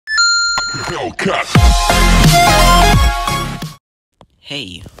Hellcat.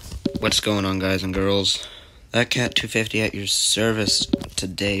 Hey, what's going on, guys and girls? THATCAT 250 at your service.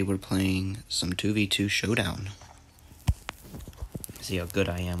 Today we're playing some 2v2 showdown. See how good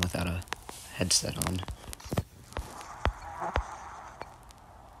I am without a headset on.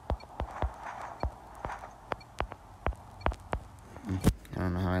 I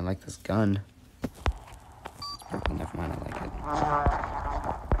don't know how I like this gun. It's purple, never mind, I like it.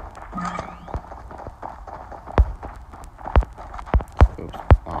 Oops,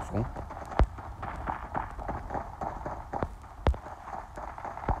 awful.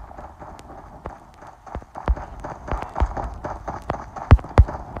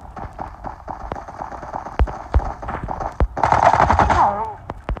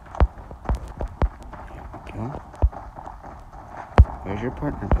 Where's your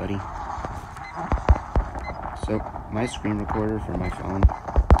partner, buddy? So, my screen recorder for my phone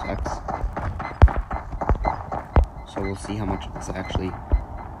sucks. So we'll see how much of this actually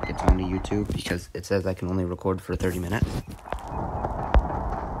gets onto YouTube, because it says I can only record for 30 minutes. We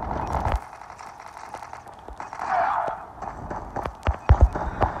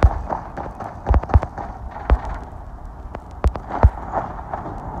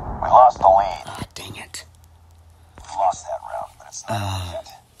lost the lead. Ah, dang it. We lost that round, but it's not over yet.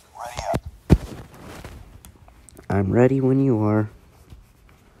 Ready up. I'm ready when you are.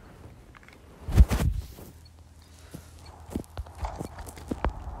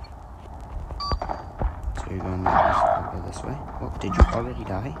 So you're going this way? Oh, did you already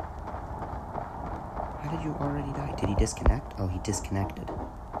die? How did you already die? Did he disconnect? Oh, he disconnected.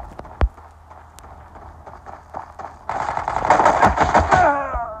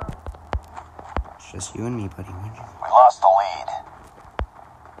 It's just you and me, buddy. We lost the lead.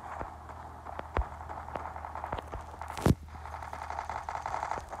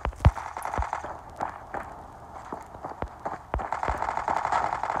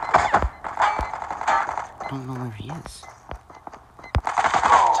 I don't know where he is.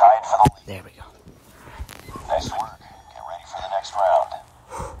 Tied for the lead. There we go. Nice work. Get ready for the next round.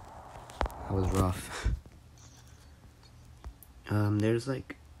 That was rough. There's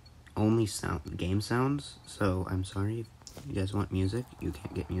like only game sounds, so I'm sorry if you guys want music. You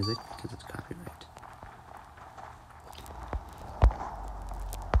can't get music because it's copyright.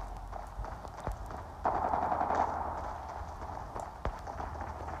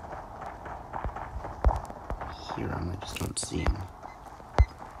 Hear him, I just don't see him.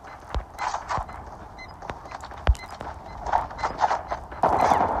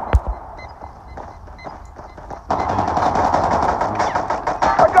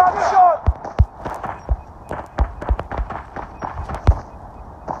 I got the shot!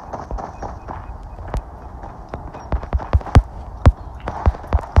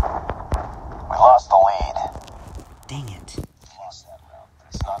 We lost the lead. Dang it. Lost that round, but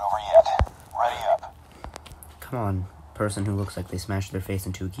it's not over yet. Ready up. Come on, person who looks like they smashed their face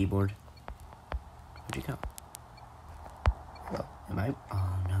into a keyboard. Where'd you go? Hello, am I?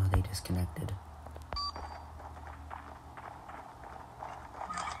 Oh no, they disconnected.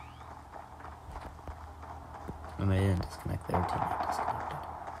 No, they didn't disconnect, their teammate disconnected.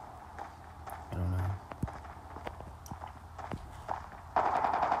 I don't know.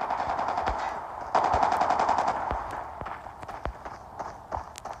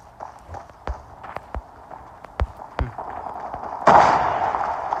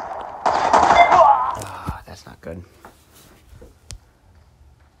 Ah, that's not good.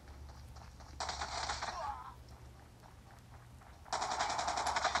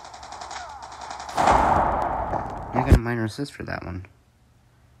 I got a minor assist for that one.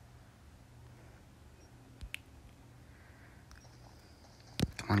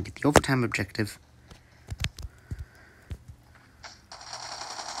 Come on, get the overtime objective.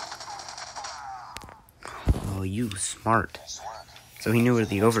 Oh, you smart. So he knew where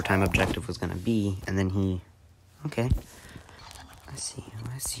the overtime objective was going to be, and then he... Okay. I see you,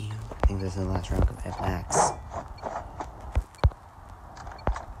 I see you. I think this is the last round because I have max.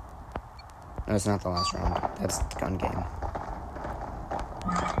 No, it's not the last round. That's the gun game.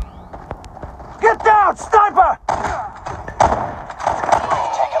 Get down, sniper!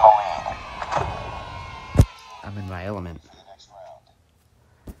 Taking the lead. I'm in my element. Next round.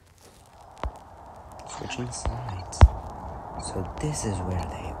 Switching sides. So this is where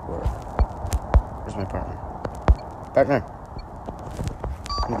they were. Where's my partner? Partner!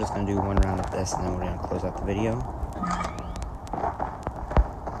 I'm just gonna do one round of this and then we're gonna close out the video.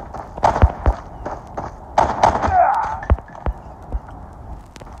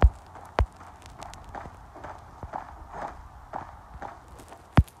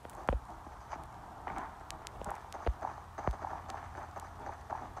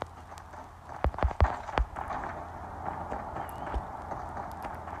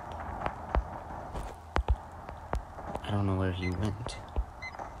 Sweet.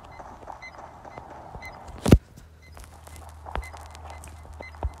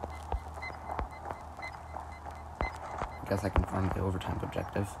 Guess I can farm the overtime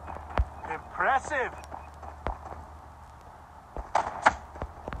objective. Impressive!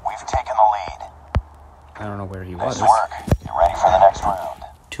 We've taken the lead. I don't know where he was. Nice work. Get ready for the next round.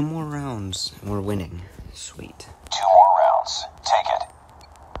 2 more rounds and we're winning. Sweet. 2 more rounds. Take it.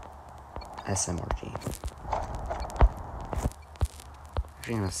 SMRG.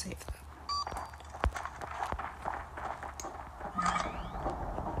 Actually, I'm gonna save that.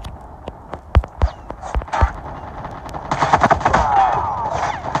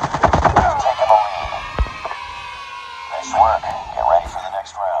 Taking the lead. Nice work. Get ready for the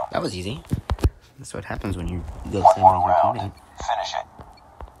next round. That was easy. That's what happens when you go the One same way more as your round. teammate. Finish it.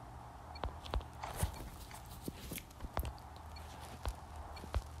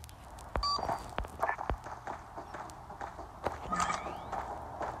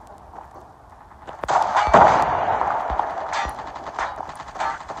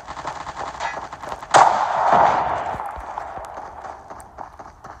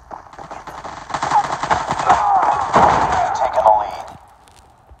 You've taken the lead.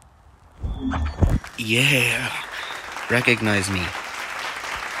 Yeah. Recognize me.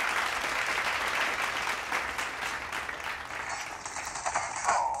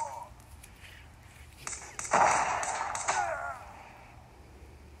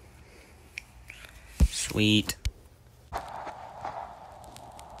 Sweet.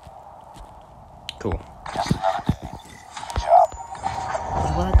 Cool. Just another day. Good job.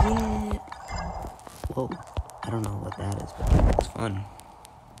 What it? Whoa. I don't know what that is, but it's fun.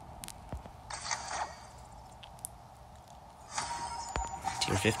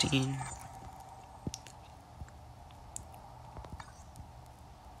 Tier 15.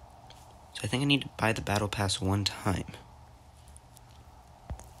 So I think I need to buy the battle pass 1 time.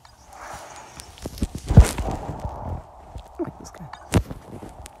 I like this guy.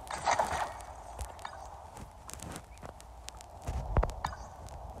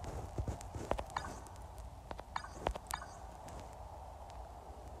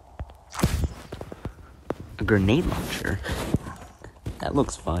 A grenade launcher. That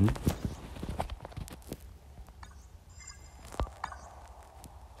looks fun.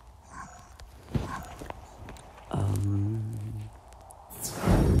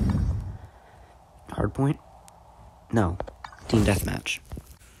 Hardpoint? No. Team deathmatch.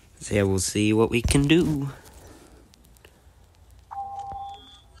 So yeah, we'll see what we can do.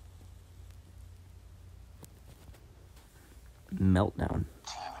 Meltdown.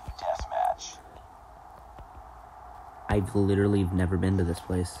 Team deathmatch. I've literally never been to this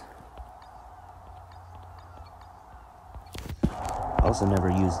place. I also never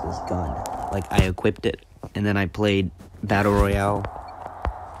used this gun. Like, I equipped it, and then I played Battle Royale,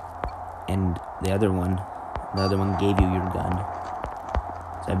 and the other one gave you your gun.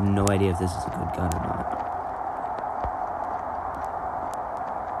 So I have no idea if this is a good gun or not.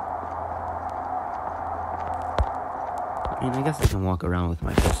 I mean, I guess I can walk around with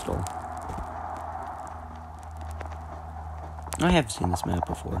my pistol. I have seen this map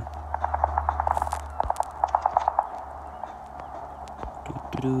before.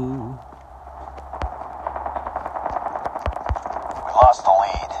 Doo-doo-doo. We lost the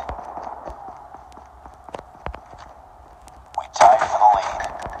lead. We tied for the lead.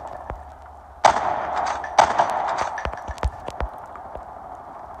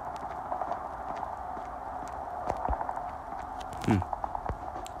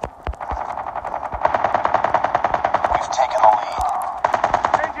 We've taken the lead.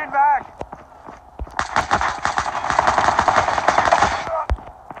 Engine back!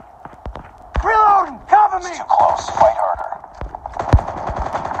 Reloading! Cover me! It's too close. Fight harder.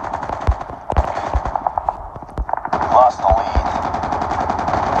 We lost the lead.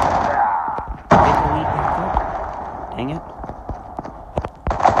 Get the lead back up. Dang it.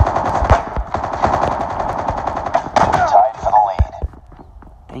 We tied for the lead.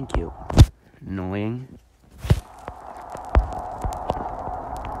 Thank you. Annoying.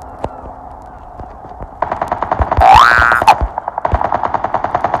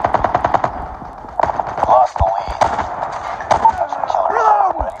 We lost the lead. Hunter killer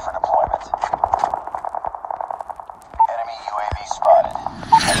drone ready for deployment. Enemy UAV spotted.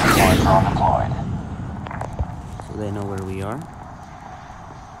 Hunter killer drone deployed. So they know where we are.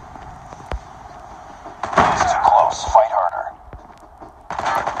 It's too close. Fight harder.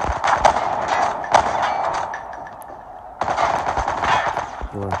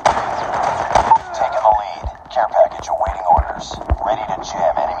 Or Taking the lead. Care package awaiting orders. Ready to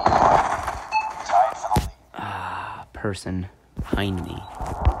jam enemy UAV. Tied for the lead. person behind behind me.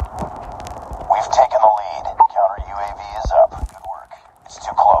 We've taken the lead. Counter UAV is up. Good work. It's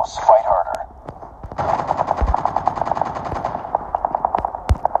too close. Fight harder.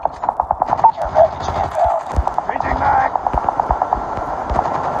 Care package inbound. Changing back.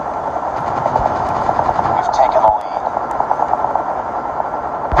 We've taken the lead.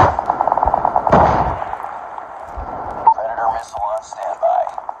 Predator missile on standby.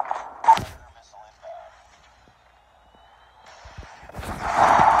 Predator missile inbound.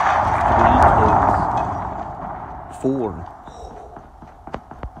 3 kills. 4.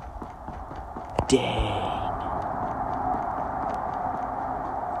 Dang.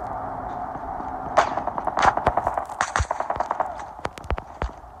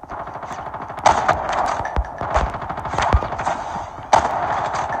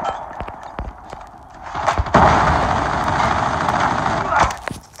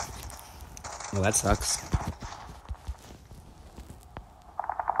 Well, that sucks.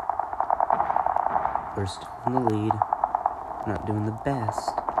 We're still in the lead. We're not doing the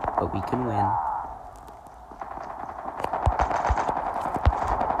best, but we can win.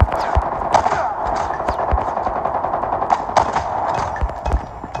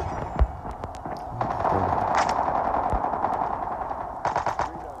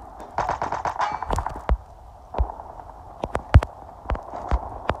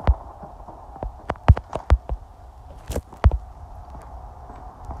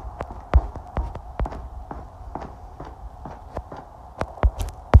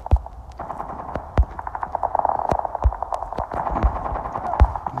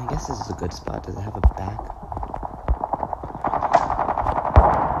 I guess this is a good spot. Does it have a back?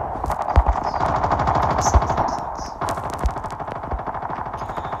 That sucks.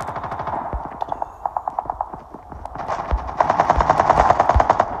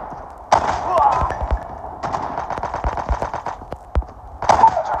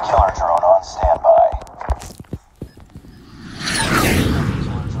 Killer drone on standby.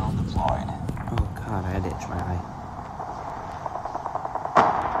 Killer drone deployed. Oh god, I had to try.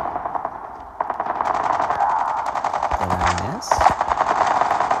 Did I miss?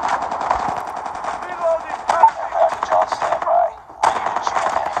 Reloading. Package on standby. Ready to jam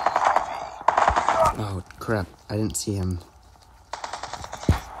enemy UAV. Oh crap, I didn't see him.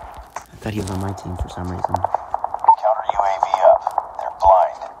 I thought he was on my team for some reason. Counter UAV up. They're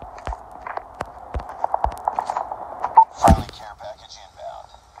blind. Friendly care package inbound.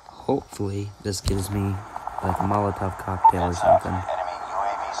 Hopefully, this gives me like a Molotov cocktail or Heads up. something. Enemy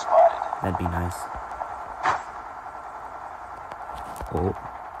UAV spotted. That'd be nice. Oh,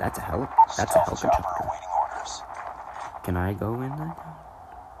 that's a helicopter. Stealth chopper awaiting orders. Can I go in there?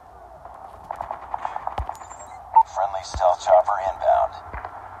 Friendly stealth chopper inbound.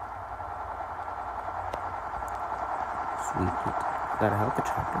 Sweet. Got a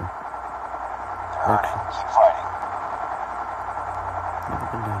helicopter. They're hurting. Keep fighting. Never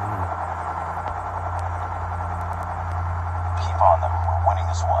been down here. Keep on them. We're winning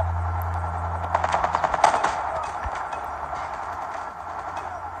this one.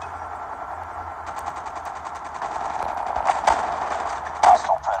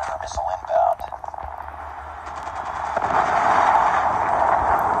 Hostile Predator missile inbound.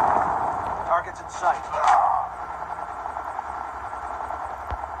 Targets in sight.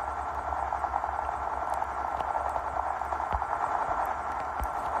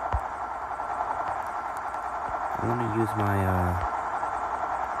 I want to use my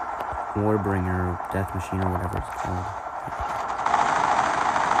Warbringer death machine or whatever it's called.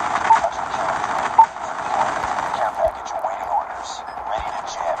 Care package awaiting orders. Ready to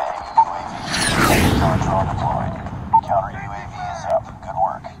jam enemy UAV. Killer drone deployed. Counter UAV is up. Good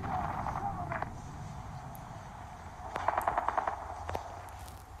work.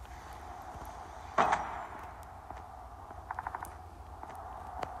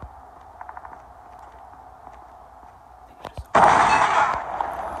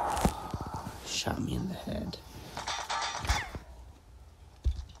 Shot me in the head.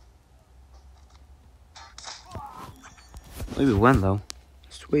 We won though.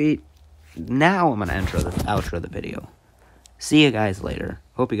 Sweet. Now I'm gonna outro the video. See you guys later.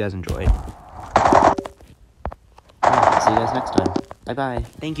 Hope you guys enjoyed. See you guys next time. Bye bye.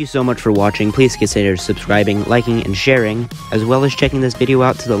 Thank you so much for watching. Please consider subscribing, liking, and sharing, as well as checking this video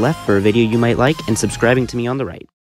out to the left for a video you might like, and subscribing to me on the right.